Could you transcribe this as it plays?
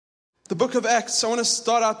The book of Acts, I want to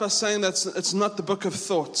start out by saying that it's not the book of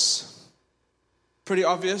thoughts. Pretty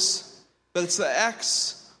obvious, but it's the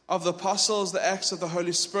Acts of the apostles, the Acts of the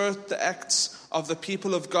Holy Spirit, the Acts of the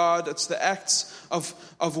people of God. It's the Acts of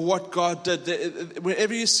what God did.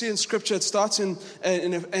 Wherever you see in Scripture, it starts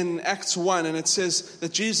in Acts 1, and it says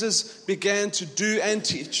that Jesus began to do and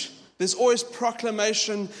teach. There's always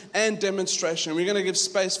proclamation and demonstration. We're going to give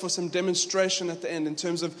space for some demonstration at the end in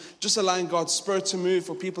terms of just allowing God's Spirit to move,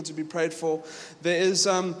 for people to be prayed for. There is,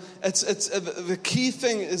 the key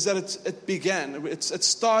thing is that it began. It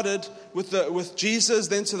started with Jesus,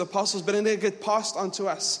 then to the apostles, but then it get passed on to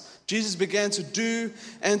us. Jesus began to do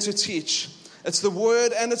and to teach. It's the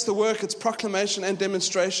word and it's the work. It's proclamation and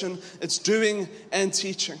demonstration. It's doing and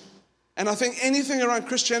teaching. And I think anything around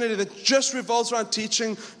Christianity that just revolves around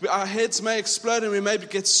teaching, our heads may explode and we may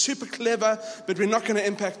get super clever, but we're not going to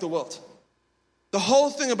impact the world. The whole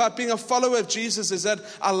thing about being a follower of Jesus is that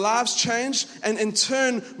our lives change, and in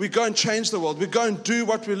turn, we go and change the world. We go and do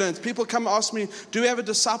what we learned. People come and ask me, do we have a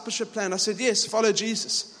discipleship plan? I said, yes, follow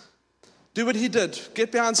Jesus. Do what he did.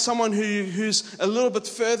 Get behind someone who's a little bit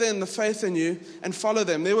further in the faith than you and follow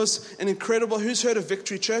them. There was an incredible, who's heard of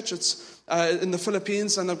Victory Church? It's in the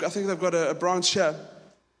Philippines, and I think they've got a branch here.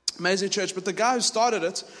 Amazing church. But the guy who started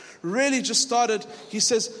it really just started, he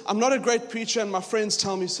says, I'm not a great preacher and my friends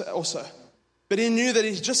tell me so also. But he knew that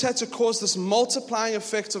he just had to cause this multiplying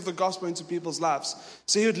effect of the gospel into people's lives.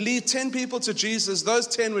 So he would lead 10 people to Jesus. Those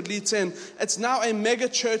 10 would lead 10. It's now a mega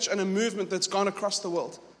church and a movement that's gone across the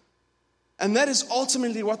world. And that is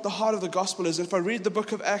ultimately what the heart of the gospel is. If I read the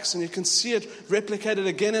book of Acts, and you can see it replicated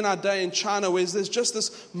again in our day in China, where there's just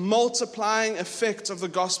this multiplying effect of the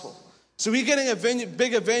gospel. So we're getting a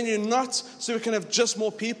bigger venue, not so we can have just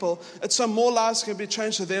more people. It's so more lives can be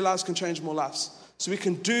changed, so their lives can change more lives. So we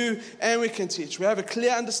can do and we can teach. We have a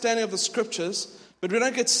clear understanding of the scriptures, but we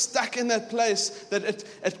don't get stuck in that place that it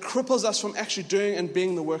cripples us from actually doing and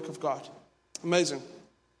being the work of God. Amazing.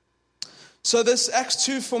 So this Acts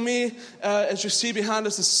 2 for me, as you see behind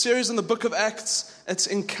us, this series in the book of Acts, it's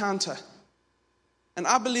encounter. And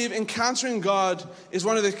I believe encountering God is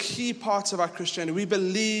one of the key parts of our Christianity. We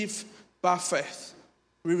believe by faith.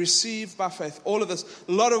 We receive by faith. All of this.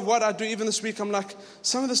 A lot of what I do, even this week, I'm like,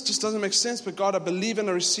 some of this just doesn't make sense, but God, I believe and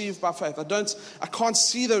I receive by faith. I can't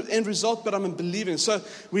see the end result, but I'm believing. So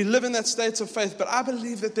we live in that state of faith. But I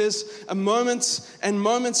believe that there's moments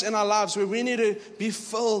in our lives where we need to be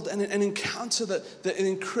filled and encounter the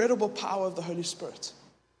incredible power of the Holy Spirit.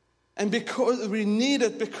 And because we need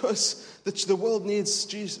it, because the world needs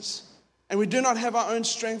Jesus. And we do not have our own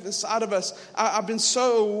strength inside of us. I've been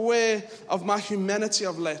so aware of my humanity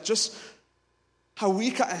of late, just how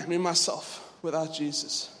weak I am in myself without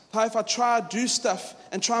Jesus. How if I try to do stuff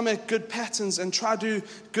and try to make good patterns and try to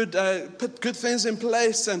do put good things in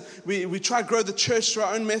place, and we try to grow the church through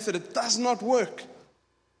our own method, it does not work.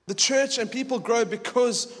 The church and people grow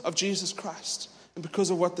because of Jesus Christ and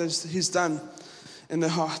because of what he's done in their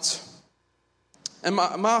heart. And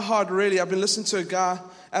my heart really, I've been listening to a guy,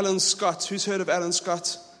 Alan Scott. Who's heard of Alan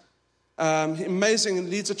Scott? Amazing, and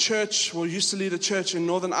leads a church, used to lead a church in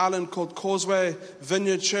Northern Ireland called Causeway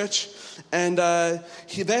Vineyard Church. And they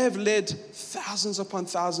have led thousands upon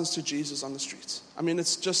thousands to Jesus on the streets. I mean,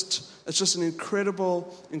 it's just an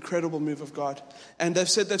incredible, incredible move of God. And they've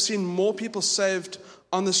said they've seen more people saved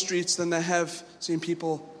on the streets than they have seen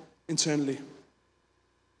people internally.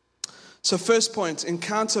 So first point,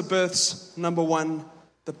 encounter births, number one,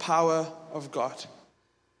 the power of God.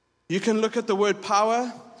 You can look at the word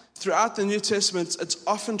power. Throughout the New Testament, it's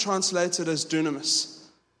often translated as dunamis,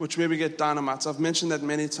 which where we get dynamite. I've mentioned that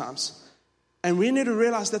many times. And we need to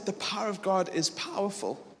realize that the power of God is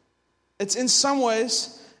powerful. It's in some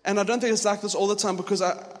ways, and I don't think it's like this all the time, because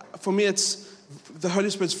for me, it's the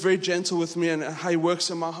Holy Spirit's very gentle with me and how he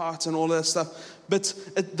works in my heart and all that stuff. But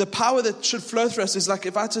the power that should flow through us is like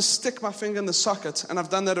if I just stick my finger in the socket, and I've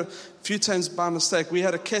done that a few times by mistake. We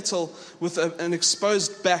had a kettle with an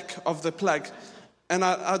exposed back of the plug, and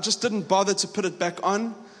I just didn't bother to put it back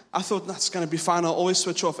on. I thought, that's going to be fine, I'll always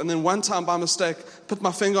switch off. And then one time by mistake, put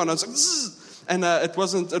my finger on it, I was like, zzz, and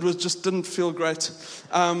it didn't feel great.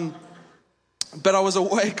 But I was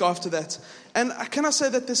awake after that. And can I say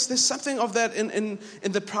that there's something of that in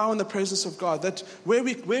the power and the presence of God, that where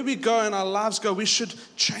we go and our lives go, we should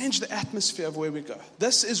change the atmosphere of where we go.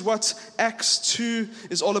 This is what Acts 2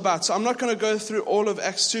 is all about. So I'm not going to go through all of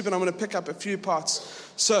Acts 2, but I'm going to pick up a few parts.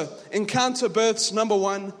 So, encounter births, number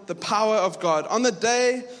one, the power of God. On the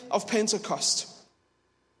day of Pentecost,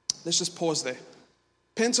 let's just pause there.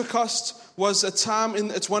 Pentecost was a time,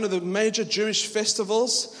 it's one of the major Jewish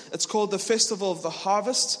festivals. It's called the Festival of the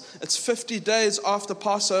Harvest. It's 50 days after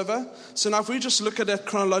Passover. So now if we just look at it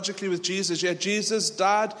chronologically with Jesus, Jesus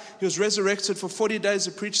died, he was resurrected for 40 days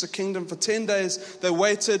to preach the kingdom. For 10 days, they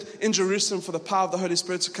waited in Jerusalem for the power of the Holy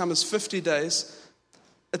Spirit to come as 50 days.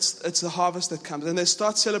 It's the harvest that comes. And they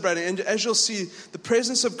start celebrating. And as you'll see, the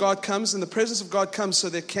presence of God comes, and the presence of God comes so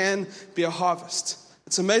there can be a harvest.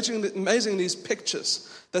 It's amazing these pictures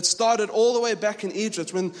that started all the way back in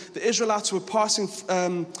Egypt when the Israelites were passing,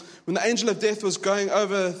 when the angel of death was going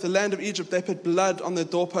over the land of Egypt, they put blood on their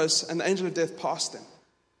doorposts and the angel of death passed them.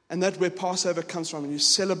 And that's where Passover comes from, and you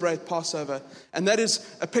celebrate Passover. And that is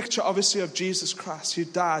a picture, obviously, of Jesus Christ. He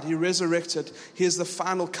died, he resurrected, he is the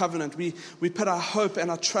final covenant. We put our hope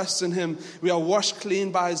and our trust in him. We are washed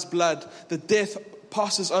clean by his blood. The death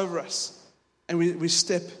passes over us, and we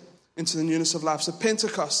step into the newness of life. So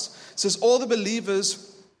Pentecost says all the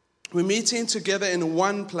believers were meeting together in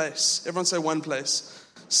one place. Everyone say one place.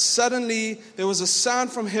 Suddenly there was a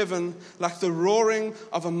sound from heaven like the roaring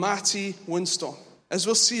of a mighty windstorm. As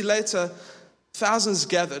we'll see later, thousands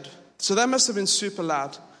gathered. So that must have been super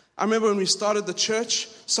loud. I remember when we started the church,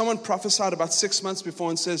 someone prophesied about 6 months before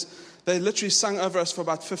and says, they literally sung over us for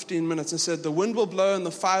about 15 minutes and said, the wind will blow and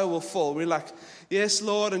the fire will fall. We're like, yes,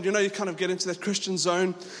 Lord. And you kind of get into that Christian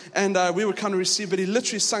zone. And we would kind of receive, but he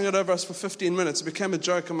literally sung it over us for 15 minutes. It became a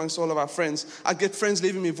joke amongst all of our friends. I'd get friends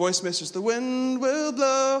leaving me voice messages. The wind will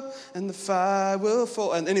blow and the fire will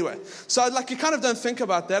fall. And anyway, so you kind of don't think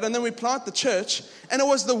about that. And then we plant the church, and it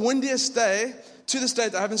was the windiest day. To this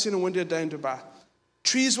date, I haven't seen a windier day in Dubai.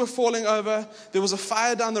 Trees were falling over. There was a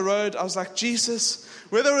fire down the road. I was like, Jesus,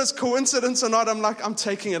 whether it's coincidence or not, I'm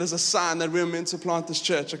taking it as a sign that we're meant to plant this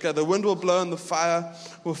church. Okay, the wind will blow and the fire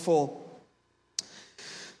will fall.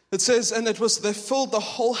 It says, and they filled the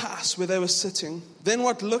whole house where they were sitting. Then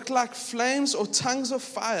what looked like flames or tongues of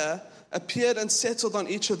fire appeared and settled on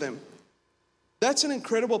each of them. That's an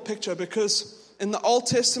incredible picture because in the Old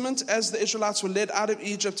Testament, as the Israelites were led out of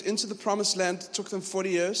Egypt into the promised land, it took them 40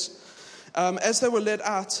 years. As they were led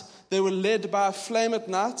out, they were led by a flame at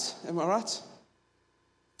night. Am I right?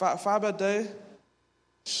 Fire by day,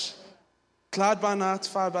 cloud by night,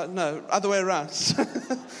 no, other way around.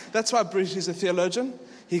 That's why Bruce is a theologian.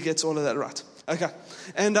 He gets all of that right. Okay.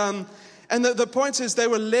 And the point is they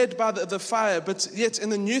were led by the fire, but yet in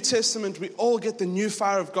the New Testament, we all get the new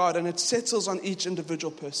fire of God, and it settles on each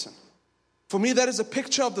individual person. For me, that is a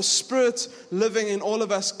picture of the Spirit living in all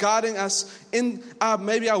of us, guiding us in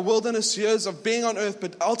maybe our wilderness years of being on earth,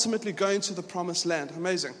 but ultimately going to the promised land.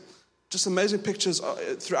 Amazing. Just amazing pictures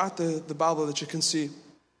throughout the Bible that you can see.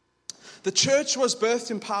 The church was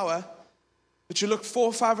birthed in power, but you look 400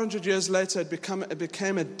 or 500 years later, it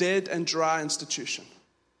became a dead and dry institution.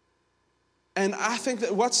 And I think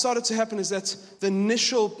that what started to happen is that the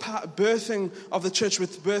initial birthing of the church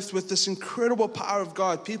with this incredible power of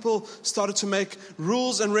God, people started to make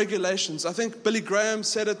rules and regulations. I think Billy Graham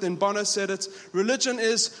said it, then Bono said it. Religion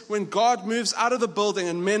is when God moves out of the building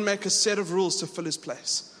and men make a set of rules to fill his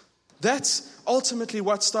place. That's ultimately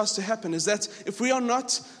what starts to happen, is that if we are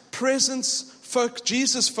not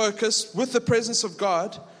Jesus focused with the presence of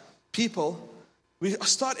God, people, we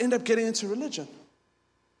end up getting into religion.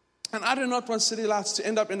 And I do not want City Lights to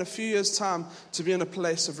end up in a few years' time to be in a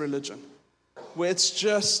place of religion where it's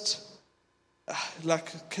just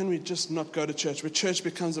can we just not go to church? Where church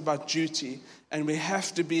becomes about duty and we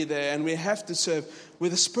have to be there and we have to serve. Where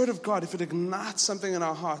the Spirit of God, if it ignites something in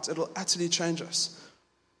our hearts, it'll utterly change us.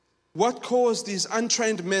 What caused these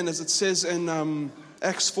untrained men, as it says in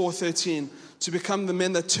Acts 4:13, to become the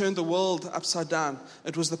men that turned the world upside down?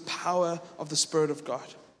 It was the power of the Spirit of God.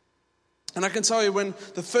 And I can tell you, when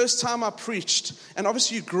the first time I preached, and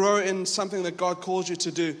obviously you grow in something that God calls you to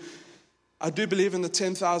do, I do believe in the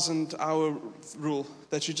 10,000 hour rule,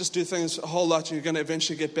 that you just do things a whole lot and you're going to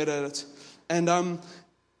eventually get better at it. And I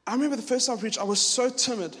remember the first time I preached, I was so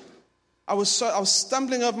timid. I was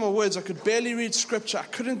stumbling over my words. I could barely read scripture. I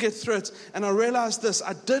couldn't get through it. And I realized this: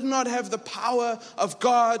 I did not have the power of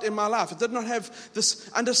God in my life. I did not have this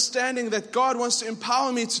understanding that God wants to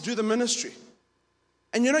empower me to do the ministry.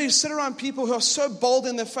 And you sit around people who are so bold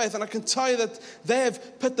in their faith, and I can tell you that they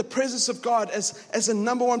have put the presence of God as a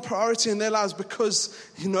number one priority in their lives because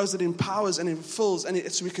He knows that it empowers and it fills,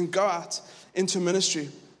 and so we can go out into ministry.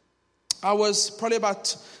 I was probably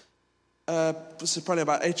about this is probably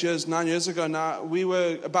about 9 years ago now, we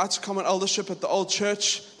were about to come on eldership at the old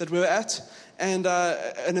church that we were at. And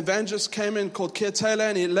an evangelist came in called Keir Taylor,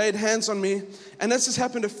 and he laid hands on me. And this has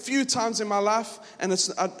happened a few times in my life, and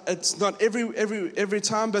it's not every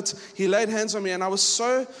time, but he laid hands on me, and I was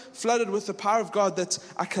so flooded with the power of God that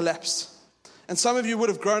I collapsed. And some of you would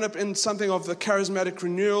have grown up in something of the charismatic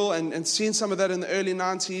renewal and seen some of that in the early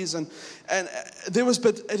 90s. And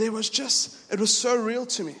it was so real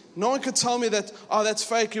to me. No one could tell me that, oh, that's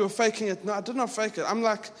fake, you were faking it. No, I did not fake it. I'm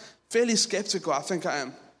like fairly skeptical, I think I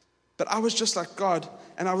am. But I was just like God,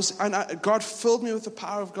 and God filled me with the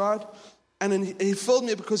power of God, and then He filled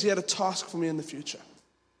me because He had a task for me in the future.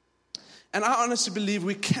 And I honestly believe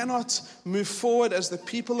we cannot move forward as the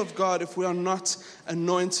people of God if we are not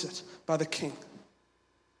anointed by the King.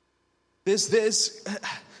 It's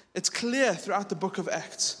clear throughout the book of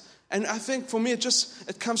Acts. And I think for me,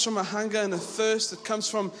 it comes from a hunger and a thirst. It comes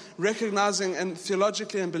from recognizing and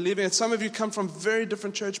theologically and believing it. Some of you come from very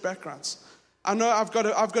different church backgrounds. I know I've got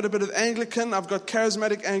a bit of Anglican, I've got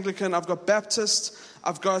charismatic Anglican, I've got Baptist,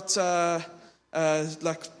 I've got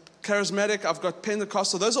charismatic, I've got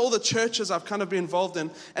Pentecostal. Those are all the churches I've kind of been involved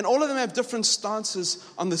in. And all of them have different stances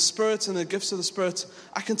on the Spirit and the gifts of the Spirit.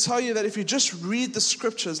 I can tell you that if you just read the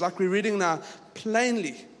scriptures like we're reading now,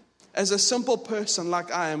 plainly, as a simple person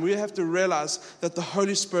like I am, we have to realize that the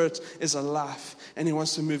Holy Spirit is alive, and He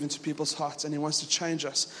wants to move into people's hearts, and He wants to change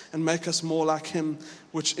us and make us more like Him,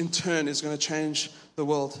 which in turn is going to change the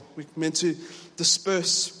world. We're meant to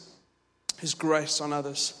disperse His grace on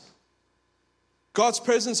others. God's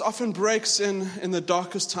presence often breaks in the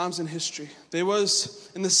darkest times in history. There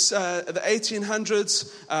was, in the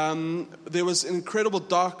 1800s, there was an incredible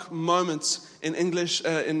dark moment in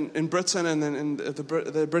in Britain and then in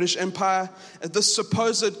the British Empire. This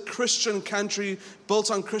supposed Christian country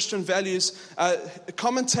built on Christian values,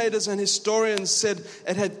 commentators and historians said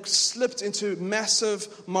it had slipped into massive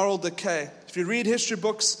moral decay. If you read history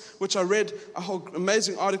books, which I read a whole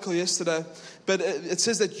amazing article yesterday, but it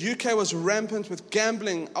says that UK was rampant with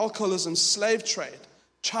gambling, alcoholism, slave trade,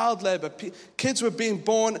 child labor. Kids were being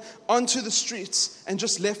born onto the streets and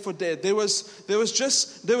just left for dead.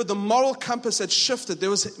 The moral compass had shifted. There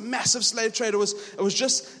was massive slave trade. It was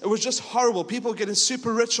just horrible. People getting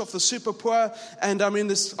super rich off the super poor. And I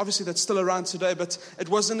mean, obviously that's still around today, but it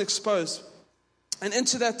wasn't exposed. And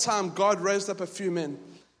into that time, God raised up a few men.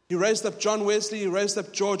 He raised up John Wesley. He raised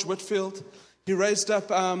up George Whitefield. He raised up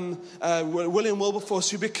William Wilberforce,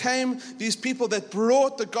 who became these people that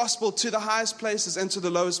brought the gospel to the highest places and to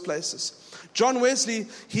the lowest places. John Wesley,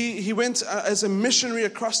 he went as a missionary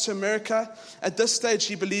across to America. At this stage,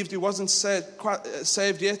 he believed he wasn't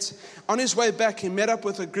saved yet. On his way back, he met up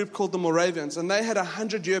with a group called the Moravians, and they had a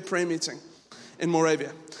 100-year prayer meeting in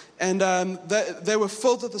Moravia. And they were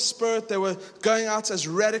filled with the Spirit. They were going out as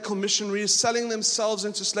radical missionaries, selling themselves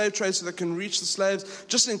into slave trade so they can reach the slaves.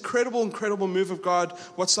 Just an incredible, incredible move of God,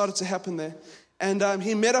 what started to happen there. And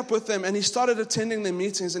he met up with them, and he started attending their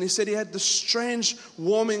meetings. And he said he had this strange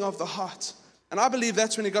warming of the heart. And I believe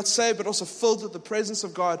that's when he got saved, but also filled with the presence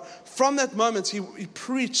of God. From that moment, he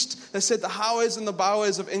preached, they said, the highways and the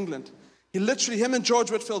byways of England. Him and George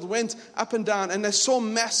Whitefield went up and down, and they saw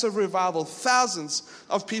massive revival. Thousands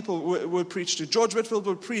of people were preached to. George Whitefield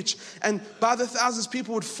would preach, and by the thousands,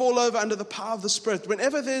 people would fall over under the power of the Spirit.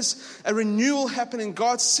 Whenever there's a renewal happening,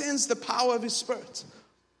 God sends the power of His Spirit.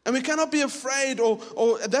 And we cannot be afraid, or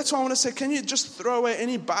that's why I want to say, can you just throw away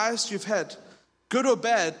any bias you've had, good or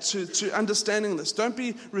bad, to understanding this? Don't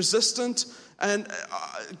be resistant. And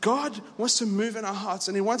God wants to move in our hearts,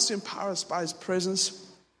 and He wants to empower us by His presence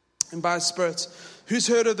and by His Spirit. Who's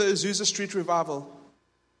heard of the Azusa Street Revival?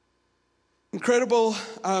 Incredible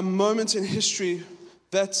moment in history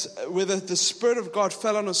where the Spirit of God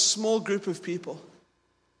fell on a small group of people.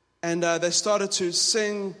 And they started to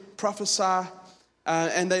sing, prophesy,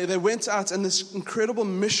 and they went out, and this incredible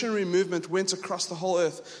missionary movement went across the whole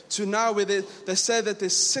earth to now where they say that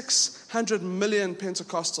there's 600 million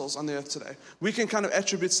Pentecostals on the earth today. We can kind of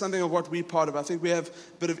attribute something of what we're part of. I think we have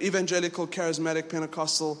a bit of evangelical, charismatic,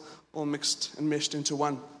 Pentecostal, all mixed and meshed into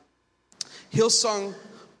one. Hillsong,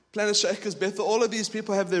 Planet Shakers, Bethel, all of these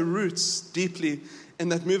people have their roots deeply in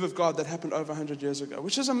that move of God that happened over 100 years ago,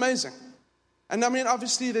 which is amazing. And I mean,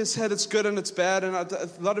 obviously, there's had its good and its bad, and a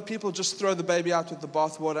lot of people just throw the baby out with the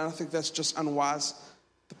bathwater, and I think that's just unwise.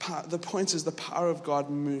 The point is the power of God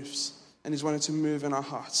moves, and He's wanting to move in our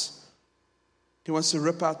hearts. He wants to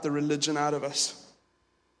rip out the religion out of us.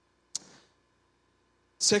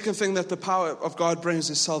 Second thing that the power of God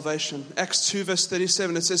brings is salvation. Acts 2 verse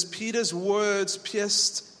 37, it says, Peter's words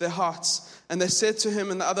pierced their hearts, and they said to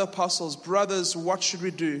him and the other apostles, brothers, what should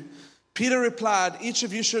we do? Peter replied, each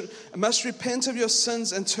of you must repent of your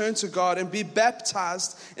sins and turn to God and be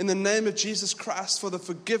baptized in the name of Jesus Christ for the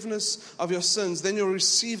forgiveness of your sins. Then you'll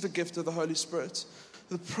receive the gift of the Holy Spirit.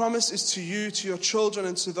 The promise is to you, to your children,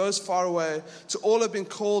 and to those far away, to all who have been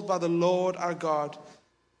called by the Lord our God.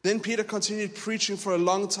 Then Peter continued preaching for a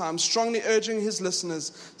long time, strongly urging his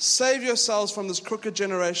listeners, save yourselves from this crooked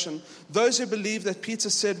generation. Those who believed that Peter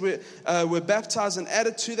said were baptized and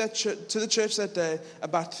added to the church that day,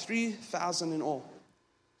 about 3,000 in all.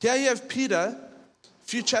 Here you have Peter, a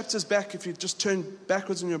few chapters back, if you just turn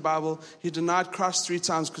backwards in your Bible, he denied Christ 3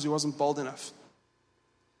 times because he wasn't bold enough.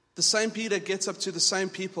 The same Peter gets up to the same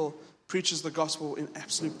people, preaches the gospel in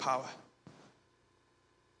absolute power.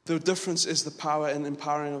 The difference is the power and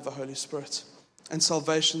empowering of the Holy Spirit. And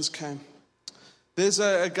salvations came. There's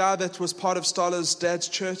a guy that was part of Starla's dad's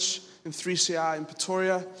church in 3CI in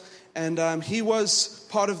Pretoria. And he was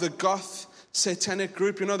part of the goth satanic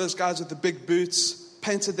group. You know those guys with the big boots,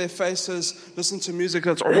 painted their faces, listened to music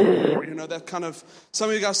that's, that kind of, some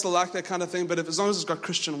of you guys still like that kind of thing, but as long as it's got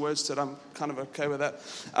Christian words to it, I'm kind of okay with that.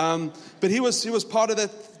 But he was part of that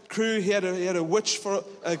crew. He had a witch for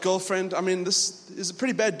a girlfriend. I mean, this is a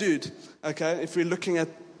pretty bad dude, okay, if we're looking at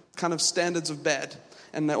kind of standards of bad,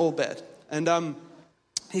 and they're all bad. And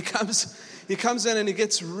he comes in and he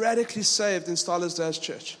gets radically saved in Starla's dad's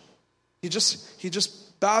church. He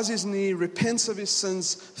just bows his knee, repents of his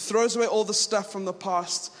sins, throws away all the stuff from the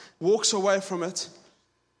past, walks away from it,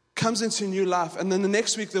 comes into a new life. And then the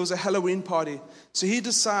next week there was a Halloween party. So he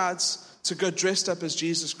decides to go dressed up as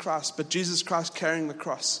Jesus Christ, but Jesus Christ carrying the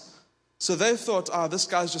cross. So they thought, this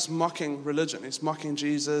guy's just mocking religion. He's mocking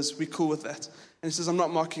Jesus. We're cool with that. And he says, I'm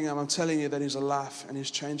not mocking him. I'm telling you that he's alive and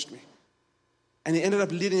he's changed me. And he ended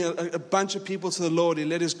up leading a bunch of people to the Lord. He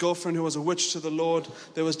led his girlfriend, who was a witch, to the Lord.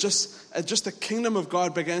 There was just the kingdom of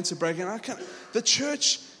God began to break in. The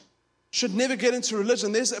church should never get into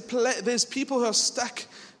religion. There's people who are stuck,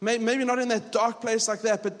 maybe not in that dark place like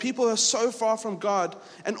that, but people who are so far from God,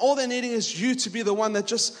 and all they're needing is you to be the one that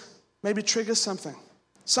just maybe triggers something.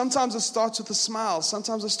 Sometimes it starts with a smile.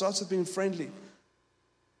 Sometimes it starts with being friendly.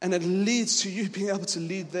 And it leads to you being able to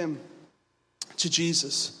lead them to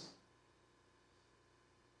Jesus.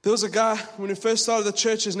 There was a guy, when we first started the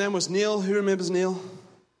church, his name was Neil. Who remembers Neil?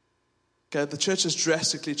 Okay, the church has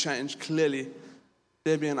drastically changed, clearly.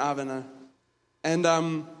 Debbie and Ivan know. And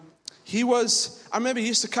I remember he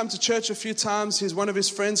used to come to church a few times. One of his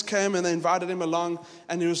friends came and they invited him along.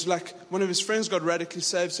 And he was like, one of his friends got radically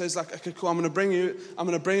saved. So he's like, okay, cool, I'm going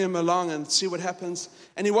to bring him along and see what happens.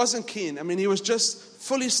 And he wasn't keen. I mean, he was just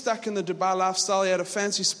fully stuck in the Dubai lifestyle. He had a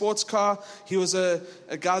fancy sports car. He was a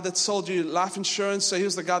guy that sold you life insurance. So he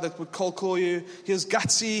was the guy that would cold call you. He was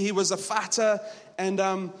gutsy. He was a fighter. And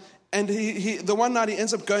the one night he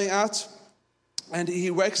ends up going out. And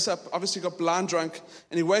he wakes up, obviously got blind drunk,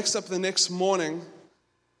 and he wakes up the next morning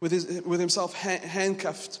with himself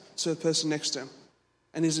handcuffed to a person next to him.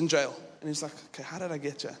 And he's in jail. And he's like, okay, how did I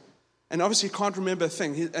get here? And obviously he can't remember a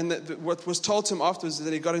thing. What was told to him afterwards is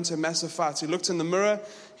that he got into a massive fight. He looked in the mirror,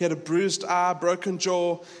 he had a bruised eye, broken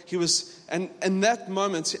jaw. And in that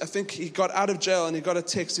moment, I think he got out of jail and he got a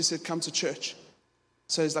text. He said, come to church.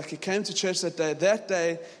 So he's like, he came to church that day. That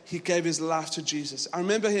day, he gave his life to Jesus. I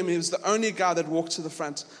remember him. He was the only guy that walked to the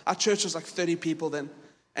front. Our church was like 30 people then.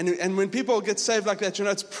 And when people get saved like that,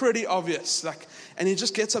 it's pretty obvious. And he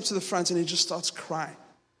just gets up to the front and he just starts crying.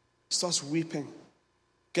 He starts weeping.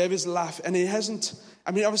 Gave his life. And he hasn't,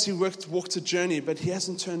 obviously walked a journey, but he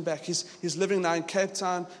hasn't turned back. He's living now in Cape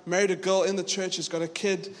Town, married a girl in the church, he's got a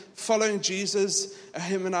kid, following Jesus.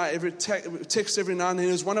 Him and I text every now and then.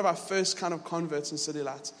 He was one of our first kind of converts in City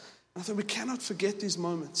Lights. And I thought, we cannot forget these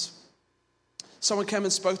moments. Someone came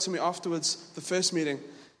and spoke to me afterwards, the first meeting.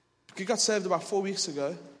 He got saved about 4 weeks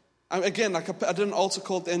ago. Again, I did an altar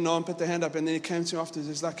call then, no one put their hand up, and then he came to me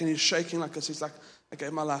afterwards, and he's shaking like this. He's like, I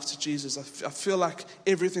gave my life to Jesus. I feel like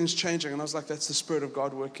everything's changing. And I was like, that's the Spirit of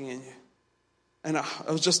God working in you. And it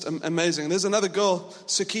was just amazing. There's another girl,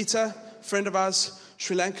 Sukita, friend of ours,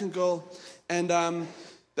 Sri Lankan girl. And they're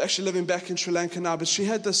actually living back in Sri Lanka now. But she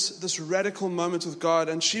had this radical moment with God.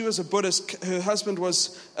 And she was a Buddhist. Her husband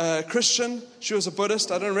was Christian. She was a Buddhist.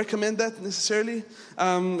 I don't recommend that necessarily.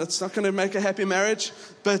 It's not going to make a happy marriage.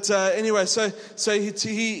 But anyway, so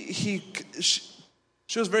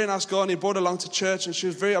she was a very nice girl, and he brought her along to church, and she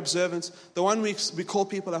was very observant. The 1 week we called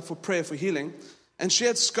people out for prayer for healing, and she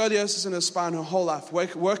had scoliosis in her spine her whole life.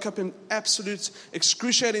 Woke up in absolute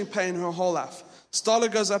excruciating pain her whole life.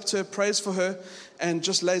 Starla goes up to her, prays for her, and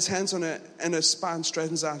just lays hands on her, and her spine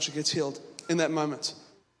straightens out, and she gets healed in that moment.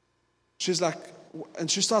 She's like,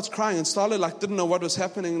 and she starts crying, and Starla didn't know what was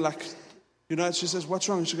happening. She says, what's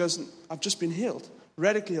wrong? And she goes, I've just been healed,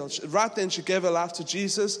 radically healed. Right then, she gave her life to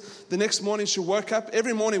Jesus. The next morning, she woke up.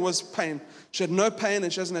 Every morning was pain. She had no pain,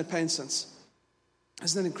 and she hasn't had pain since.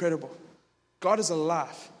 Isn't that incredible? God is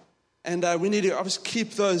alive. And we need to obviously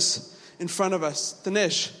keep those in front of us.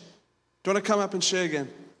 Dinesh, do you want to come up and share again?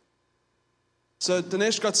 So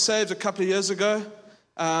Dinesh got saved a couple of years ago,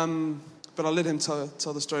 but I'll let him tell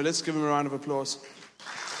the story. Let's give him a round of applause.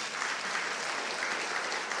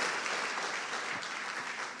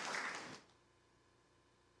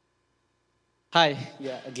 Hi,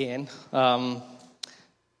 again.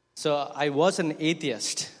 So I was an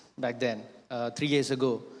atheist back then, 3 years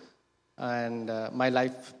ago. And my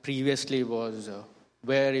life previously was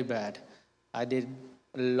very bad. I did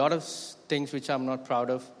a lot of things which I'm not proud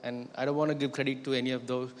of. And I don't want to give credit to any of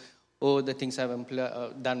those or the things I've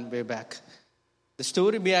done way back. The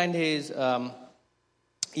story behind is,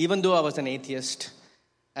 even though I was an atheist,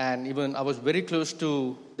 and even I was very close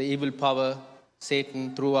to the evil power,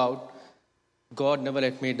 Satan, throughout, God never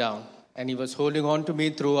let me down. And He was holding on to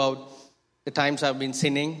me throughout the times I've been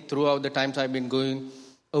sinning, throughout the times I've been going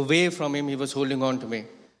away from Him. He was holding on to me.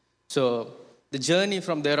 So the journey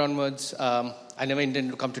from there onwards, I never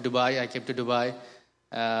intended to come to Dubai. I came to Dubai.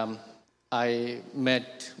 I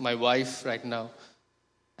met my wife right now.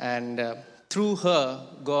 And through her,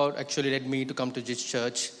 God actually led me to come to this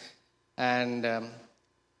church. And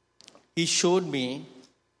He showed me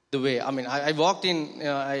the way. I mean, I walked in,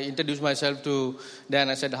 I introduced myself to Dan.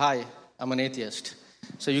 I said, hi, I'm an atheist.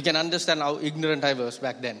 So you can understand how ignorant I was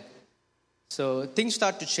back then. So things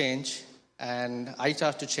start to change, and I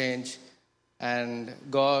start to change, and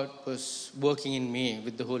God was working in me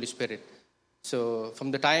with the Holy Spirit. So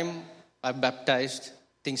from the time I baptized,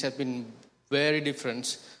 things have been very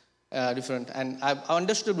different. And I've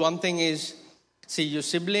understood one thing is, see, your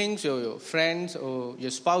siblings or your friends or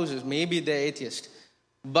your spouses, maybe they're atheists.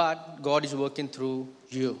 But God is working through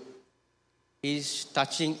you. He's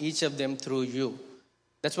touching each of them through you.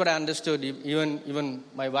 That's what I understood. Even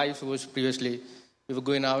my wife, who was previously, we were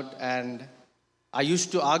going out, and I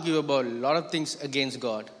used to argue about a lot of things against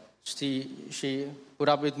God. She put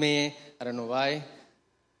up with me. I don't know why.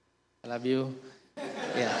 I love you.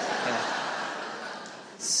 Yeah.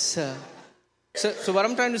 So what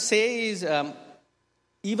I'm trying to say is,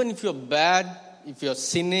 even if you're bad, if you're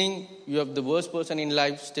sinning, you have the worst person in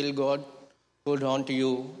life, still God hold on to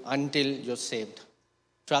you until you're saved.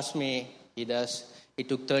 Trust me, He does. It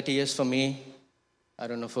took 30 years for me. I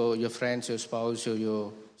don't know, for your friends, your spouse, or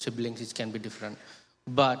your siblings, it can be different.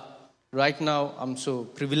 But right now, I'm so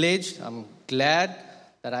privileged. I'm glad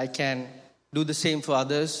that I can do the same for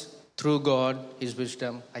others through God, His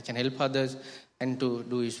wisdom. I can help others and to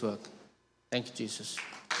do His work. Thank you, Jesus.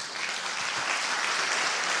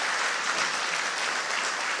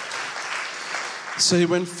 So he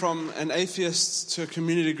went from an atheist to a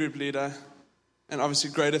community group leader, and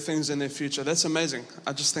obviously greater things in their future. That's amazing.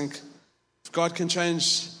 I just think if God can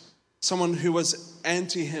change someone who was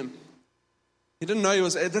anti-Him. He didn't know He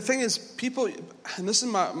was. The thing is, people, and this is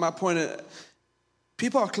my point,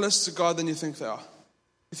 people are closer to God than you think they are.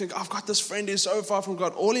 You think, I've got this friend who's so far from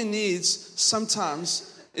God. All he needs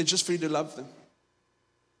sometimes is just for you to love them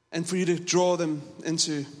and for you to draw them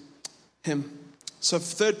into Him. So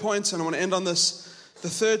third point, and I want to end on this. The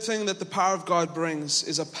third thing that the power of God brings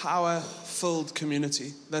is a power-filled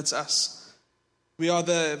community. That's us. We are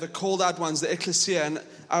the called out ones, the ecclesia. And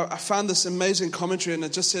I found this amazing commentary, and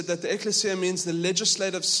it just said that the ecclesia means the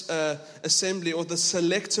legislative assembly, or the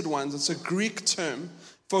selected ones. It's a Greek term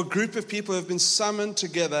for a group of people who have been summoned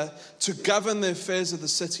together to govern the affairs of the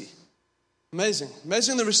city. Amazing.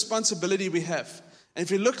 Amazing the responsibility we have. And if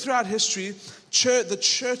you look throughout history, the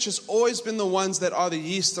church has always been the ones that are the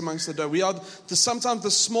yeast amongst the dough. We are sometimes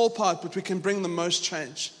the small part, but we can bring the most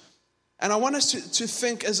change. And I want us to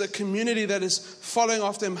think as a community that is following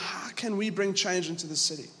after Him, how can we bring change into the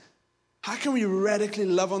city? How can we radically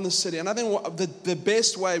love on the city? And I think the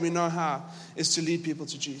best way we know how is to lead people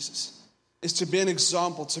to Jesus, is to be an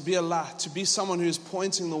example, to be a light, to be someone who is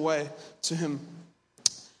pointing the way to Him.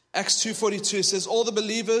 Acts 2:42 says, all the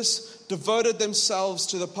believers devoted themselves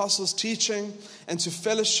to the apostles' teaching and to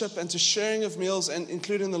fellowship and to sharing of meals, and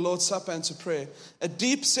including the Lord's Supper and to prayer. A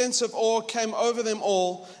deep sense of awe came over them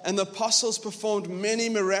all, and the apostles performed many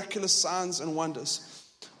miraculous signs and wonders.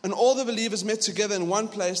 And all the believers met together in one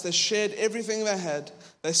place. They shared everything they had.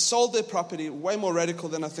 They sold their property, way more radical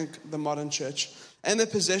than I think the modern church, and their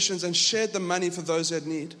possessions, and shared the money for those who had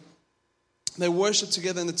need. They worshipped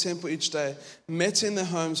together in the temple each day, met in their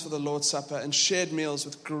homes for the Lord's Supper, and shared meals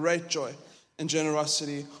with great joy and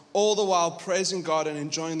generosity, all the while praising God and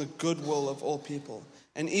enjoying the goodwill of all people.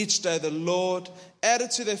 And each day the Lord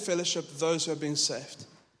added to their fellowship those who are being saved.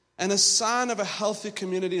 And a sign of a healthy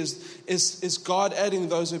community is God adding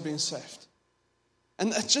those who are being saved.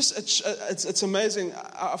 And it's amazing.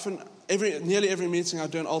 I often, nearly every meeting I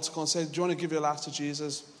do an altar call and say, do you want to give your life to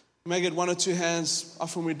Jesus? We may get one or two hands.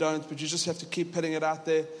 Often we don't, but you just have to keep putting it out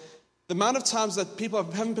there. The amount of times that people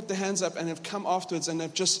haven't put their hands up and have come afterwards and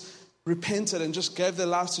have just repented and just gave their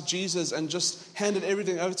lives to Jesus and just handed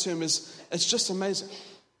everything over to Him it's just amazing.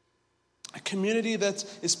 A community that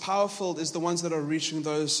is powerful is the ones that are reaching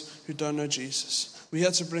those who don't know Jesus. We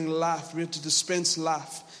had to bring life. We had to dispense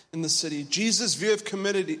life in the city. Jesus' view of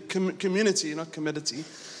community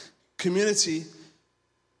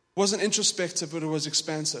wasn't introspective, but it was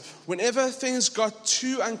expansive. Whenever things got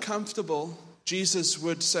too uncomfortable, Jesus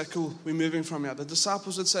would say, cool, we're moving from here. The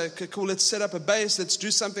disciples would say, okay, cool, let's set up a base, let's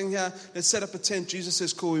do something here, let's set up a tent. Jesus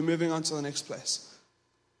says, cool, we're moving on to the next place.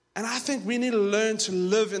 And I think we need to learn to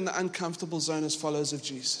live in the uncomfortable zone as followers of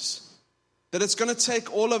Jesus. That it's going to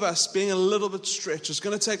take all of us being a little bit stretched. It's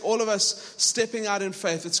going to take all of us stepping out in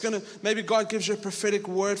faith. It's going to, maybe God gives you a prophetic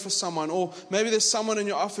word for someone, or maybe there's someone in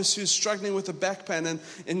your office who's struggling with a back pain,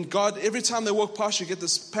 and God, every time they walk past you, get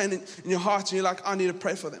this pain in your heart, and you're like, I need to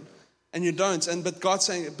pray for them. And you don't. But God's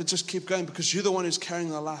saying, but just keep going, because you're the one who's carrying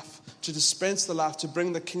the life, to dispense the life, to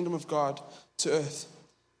bring the kingdom of God to earth.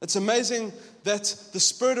 It's amazing that the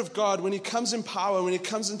Spirit of God, when He comes in power, when He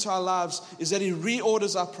comes into our lives, is that He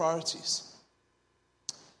reorders our priorities.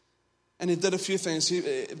 And He did a few things.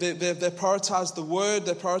 They prioritized the Word,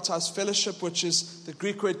 they prioritized fellowship, which is the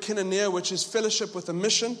Greek word koinonia, which is fellowship with a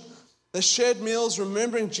mission. They shared meals,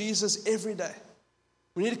 remembering Jesus every day.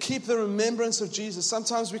 We need to keep the remembrance of Jesus.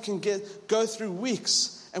 Sometimes we can go through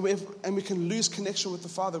weeks and we can lose connection with the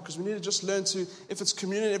Father, because we need to just learn to, if it's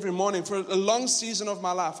communion every morning. For a long season of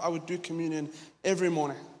my life, I would do communion every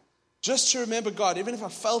morning. Just to remember God, even if I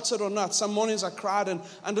felt it or not. Some mornings I cried and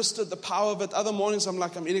understood the power of it. Other mornings I'm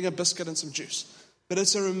like, I'm eating a biscuit and some juice. But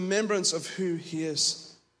it's a remembrance of who He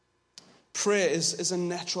is. Prayer is a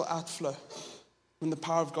natural outflow when the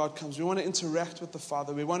power of God comes. We want to interact with the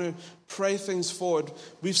Father. We want to pray things forward.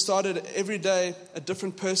 We've started every day, a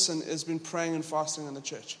different person has been praying and fasting in the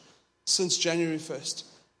church since January 1st.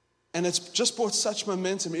 And it's just brought such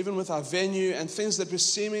momentum, even with our venue and things that were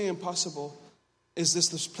seeming impossible. Is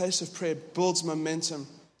this place of prayer builds momentum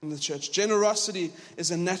in the church. Generosity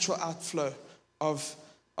is a natural outflow of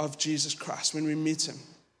Jesus Christ when we meet Him.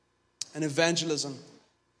 And evangelism,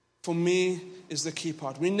 for me, is the key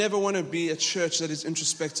part. We never want to be a church that is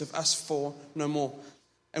introspective, us four, no more.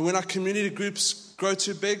 And when our community groups grow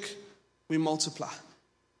too big, we multiply.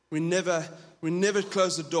 We never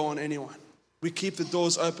close the door on anyone. We keep the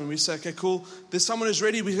doors open. We say, okay, cool. There's someone who's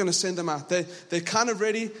ready. We're going to send them out. They're kind of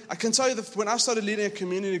ready. I can tell you that when I started leading a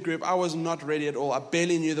community group, I was not ready at all. I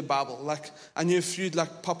barely knew the Bible. Like, I knew a few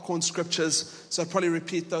like popcorn scriptures, so I'd probably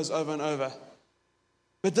repeat those over and over.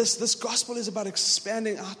 But this gospel is about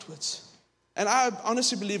expanding outwards. And I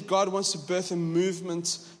honestly believe God wants to birth a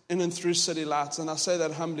movement in and through City Lights. And I say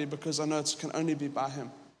that humbly because I know it can only be by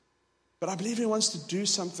Him. But I believe He wants to do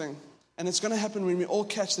something. And it's going to happen when we all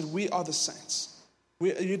catch that we are the saints.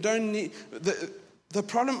 You don't need... The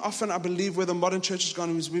problem often, I believe, where the modern church has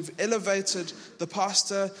gone is we've elevated the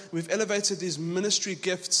pastor, we've elevated these ministry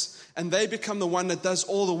gifts, and they become the one that does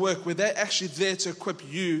all the work, where they're actually there to equip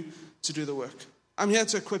you to do the work. I'm here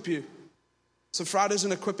to equip you. So Friday's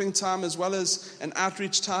an equipping time as well as an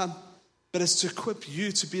outreach time, but it's to equip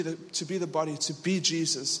you to be the body, to be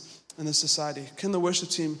Jesus in the society. Can the worship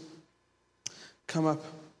team come up?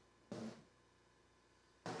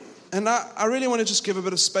 And I really want to just give a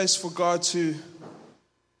bit of space for God to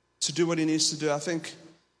do what He needs to do. I think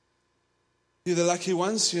you're the lucky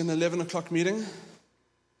ones. You're in the 11 o'clock meeting.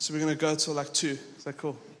 So we're going to go till like 2. Is that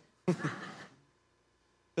cool?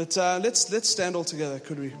 But let's stand all together,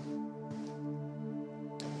 could we?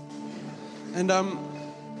 And I'm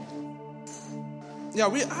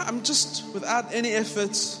just, without any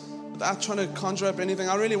effort, without trying to conjure up anything,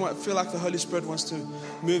 I really feel like the Holy Spirit wants to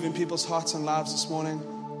move in people's hearts and lives this morning.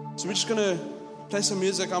 So we're just going to play some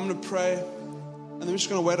music. I'm going to pray. And then we're just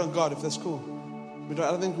going to wait on God, if that's cool. I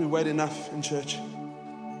don't think we wait enough in church.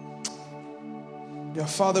 Yeah,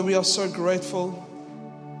 Father, we are so grateful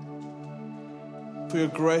for your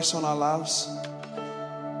grace on our lives.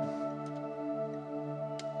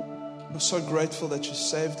 We're so grateful that you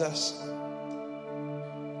saved us.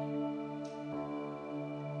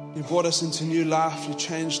 You brought us into new life. You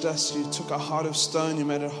changed us. You took a heart of stone. You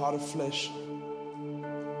made it a heart of flesh.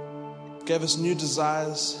 Gave us new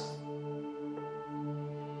desires.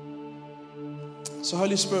 So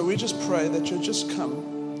Holy Spirit, we just pray that you'll just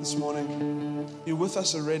come this morning. You're with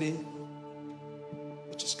us already.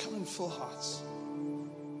 But just come and fill hearts.